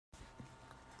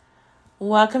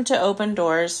Welcome to Open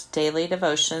Doors Daily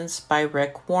Devotions by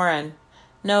Rick Warren.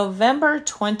 November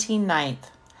 29th.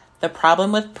 The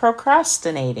problem with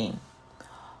procrastinating.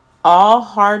 All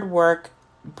hard work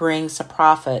brings a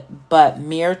profit, but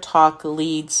mere talk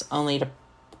leads only to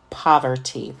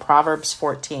poverty. Proverbs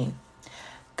 14.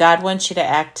 God wants you to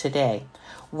act today.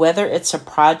 Whether it's a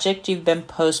project you've been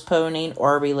postponing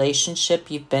or a relationship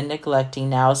you've been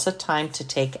neglecting, now is the time to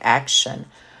take action.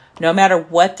 No matter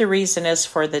what the reason is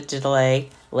for the delay,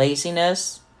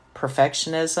 laziness,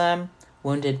 perfectionism,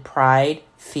 wounded pride,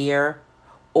 fear,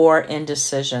 or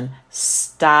indecision,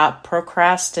 stop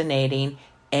procrastinating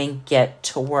and get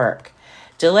to work.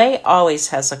 Delay always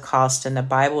has a cost, and the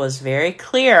Bible is very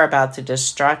clear about the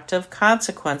destructive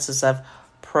consequences of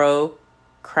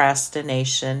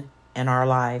procrastination in our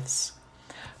lives.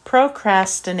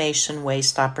 Procrastination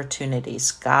wastes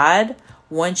opportunities. God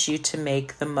wants you to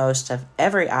make the most of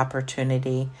every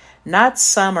opportunity, not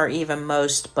some or even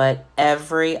most, but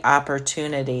every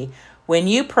opportunity. When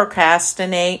you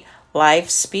procrastinate, life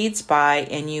speeds by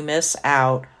and you miss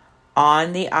out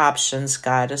on the options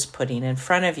God is putting in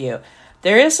front of you.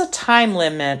 There is a time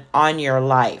limit on your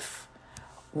life.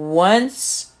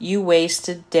 Once you waste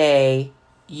a day,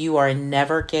 you are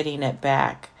never getting it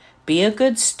back. Be a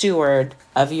good steward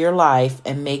of your life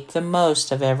and make the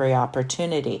most of every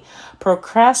opportunity.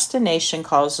 Procrastination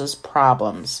causes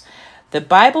problems. The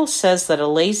Bible says that a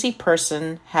lazy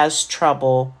person has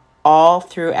trouble all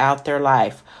throughout their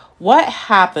life. What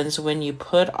happens when you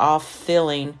put off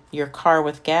filling your car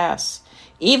with gas?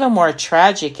 Even more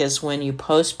tragic is when you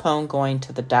postpone going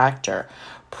to the doctor.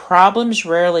 Problems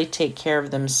rarely take care of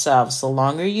themselves. The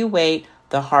longer you wait,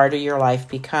 the harder your life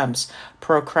becomes.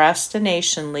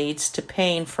 Procrastination leads to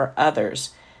pain for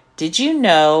others. Did you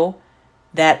know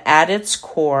that at its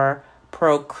core,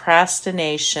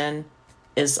 procrastination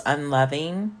is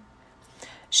unloving?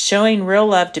 Showing real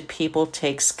love to people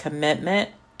takes commitment,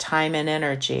 time, and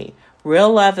energy.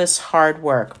 Real love is hard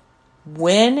work.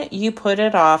 When you put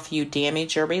it off, you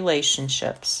damage your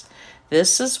relationships.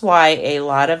 This is why a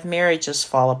lot of marriages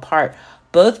fall apart.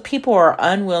 Both people are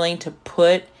unwilling to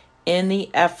put in the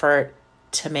effort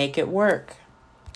to make it work.